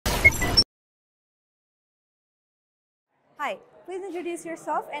Hi, please introduce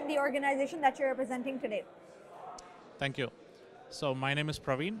yourself and the organization that you're representing today. Thank you. So my name is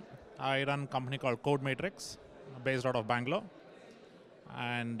Praveen. I run a company called Code Matrix, based out of Bangalore,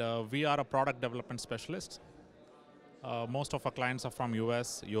 and we are a product development specialist. Most of our clients are from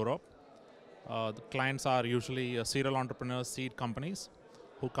US, Europe. The clients are usually serial entrepreneurs, seed companies,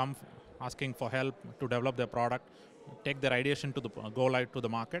 who come asking for help to develop their product, take their ideation to the go live to the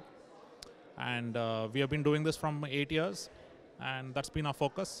market, and we have been doing this from 8 years, and that's been our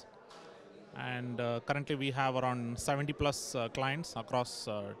focus. And currently we have around 70 plus clients across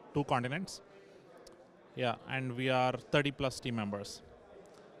 2 continents. Yeah, and we are 30 plus team members.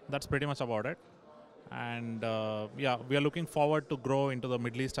 That's pretty much about it. And yeah, we are looking forward to grow into the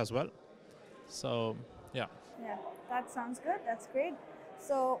Middle East as well. So yeah. Yeah, that sounds good. That's great.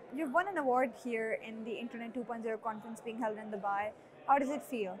 So you've won an award here in the Internet 2.0 conference being held in Dubai. How does it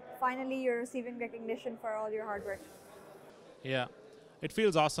feel? Finally, you're receiving recognition for all your hard work. Yeah, it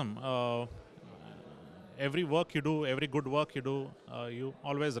feels awesome. Every work you do, every good work you do, you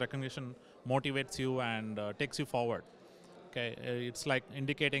always recognition motivates you and takes you forward. Okay, it's like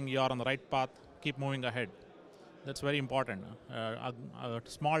indicating you are on the right path. Keep moving ahead. That's very important. A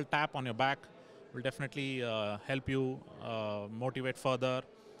small tap on your back will definitely help you motivate further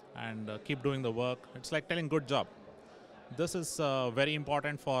and keep doing the work. It's like telling good job. This is very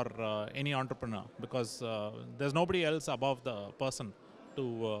important for any entrepreneur because there's nobody else above the person to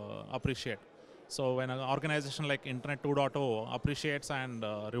appreciate. So when an organization like Internet 2.0 appreciates and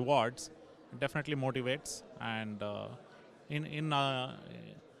rewards, it definitely motivates, and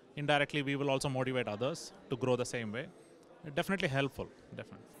indirectly we will also motivate others to grow the same way. Definitely helpful,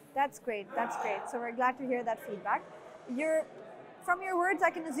 definitely. That's great. That's great. So we're glad to hear that feedback. From your words,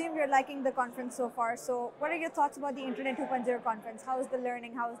 I can assume you're liking the conference so far. So what are your thoughts about the Internet 2.0 conference? How is the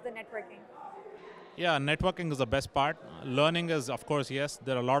learning? How is the networking? Yeah, networking is the best part. Learning is, of course, yes,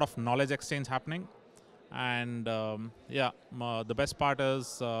 there are a lot of knowledge exchange happening. And yeah, the best part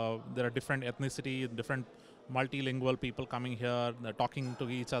is there are different ethnicity, different multilingual people coming here, they're talking to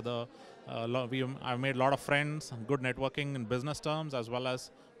each other. I've made a lot of friends, good networking in business terms as well as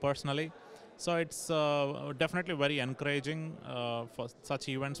personally. So it's definitely very encouraging. For such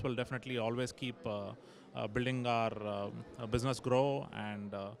events will definitely always keep building our business grow,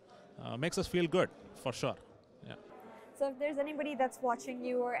 and makes us feel good for sure. Yeah. So if there's anybody that's watching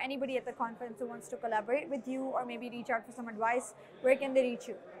you or anybody at the conference who wants to collaborate with you or maybe reach out for some advice, where can they reach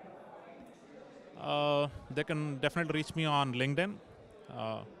you? They can definitely reach me on LinkedIn.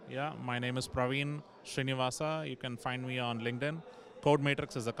 Yeah, my name is Praveen Srinivasa. You can find me on LinkedIn. Code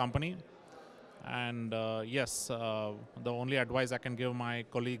Matrix is a company. And yes, the only advice I can give my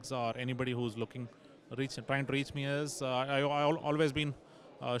colleagues or anybody who's trying to reach me is I've always been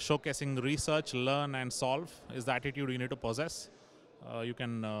showcasing research, learn, and solve is the attitude you need to possess. You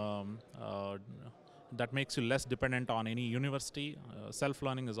can that makes you less dependent on any university.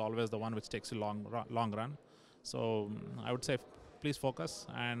 Self-learning is always the one which takes you long run. So I would say please focus,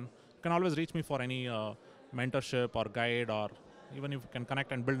 and you can always reach me for any mentorship or guide, or even if you can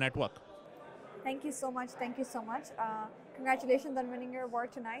connect and build network. Thank you so much. Thank you so much. Congratulations on winning your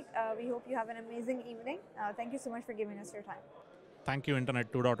award tonight. We hope you have an amazing evening. Thank you so much for giving us your time. Thank you,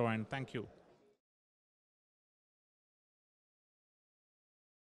 Internet 2.0, and thank you.